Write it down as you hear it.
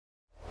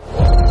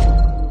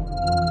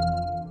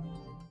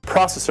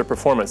processor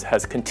performance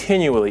has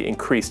continually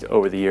increased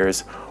over the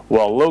years,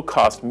 while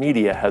low-cost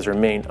media has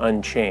remained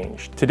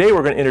unchanged. Today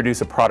we're going to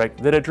introduce a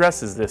product that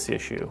addresses this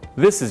issue.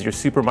 This is your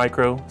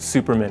Supermicro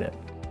Super Minute.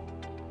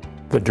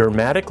 The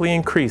dramatically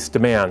increased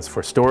demands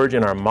for storage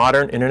in our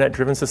modern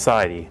internet-driven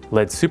society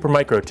led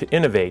Supermicro to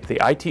innovate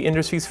the IT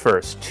industry's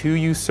first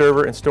 2U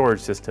server and storage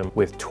system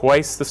with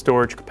twice the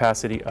storage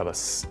capacity of a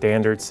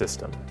standard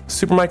system.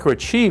 Supermicro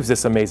achieves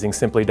this amazing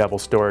Simply Double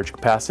storage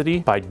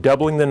capacity by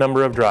doubling the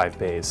number of drive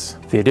bays.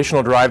 The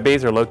additional drive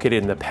bays are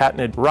located in the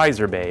patented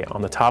riser bay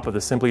on the top of the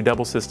Simply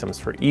Double systems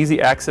for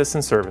easy access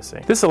and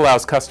servicing. This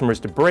allows customers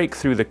to break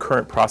through the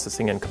current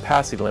processing and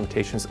capacity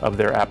limitations of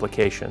their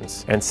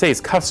applications and saves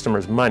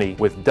customers money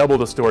with double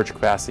the storage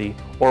capacity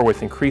or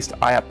with increased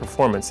IOPS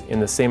performance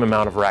in the same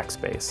amount of rack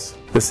space.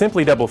 The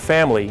Simply Double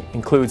family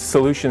includes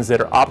solutions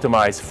that are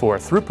optimized for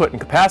throughput and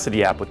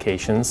capacity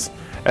applications,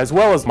 as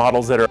well as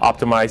models that are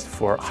optimized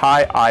for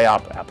high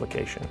IOPS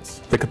applications.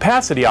 The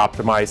capacity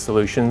optimized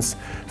solutions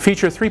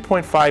feature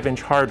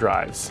 3.5-inch hard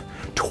drives.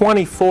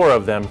 24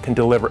 of them can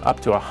deliver up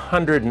to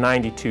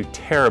 192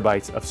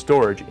 terabytes of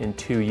storage in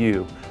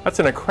 2U. That's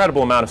an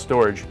incredible amount of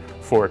storage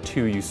for a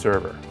 2U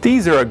server.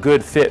 These are a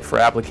good fit for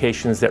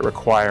applications that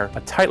require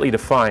a tightly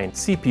defined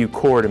CPU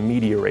core to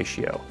media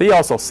ratio. They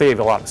also save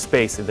a lot of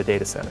space in the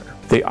data center.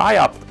 The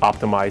IOPS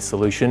optimized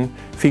solution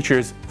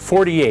features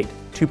 48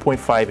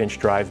 2.5-inch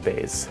drive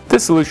bays.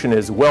 This solution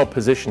is well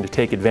positioned to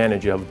take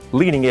advantage of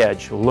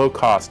leading-edge,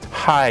 low-cost,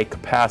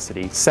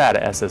 high-capacity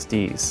SATA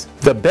SSDs.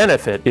 The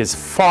benefit is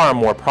far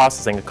more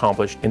processing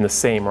accomplished in the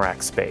same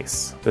rack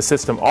space. The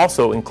system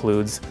also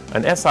includes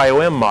an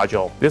SIOM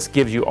module. This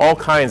gives you all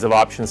kinds of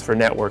options for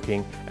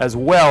networking, as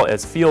well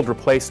as field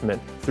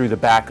replacement through the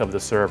back of the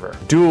server.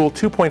 Dual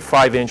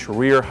 2.5-inch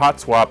rear hot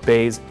swap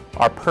bays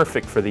are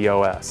perfect for the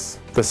OS.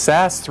 The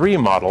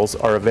SAS3 models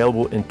are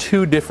available in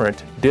two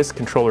different disk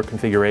controller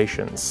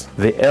configurations.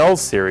 The L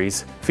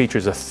series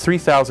features a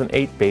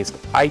 3008-based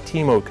IT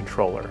mode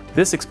controller.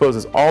 This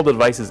exposes all the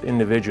devices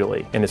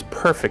individually and is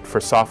perfect for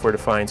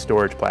software-defined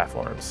storage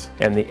platforms.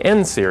 And the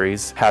N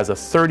series has a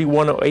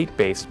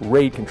 3108-based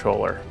RAID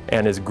controller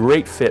and is a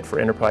great fit for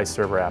enterprise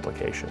server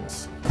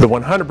applications. The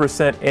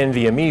 100%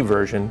 NVMe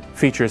version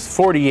features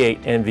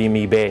 48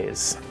 NVMe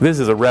bays. This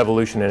is a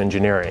revolution in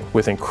engineering,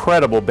 with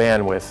incredible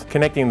bandwidth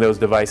connecting those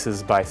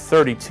devices by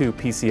 32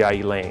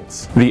 PCI-E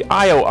lanes. The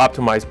I/O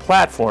optimized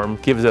platform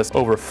gives us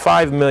over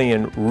 5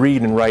 million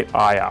read and write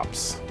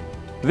IOPS.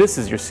 This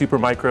is your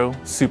Supermicro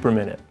Super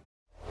Minute.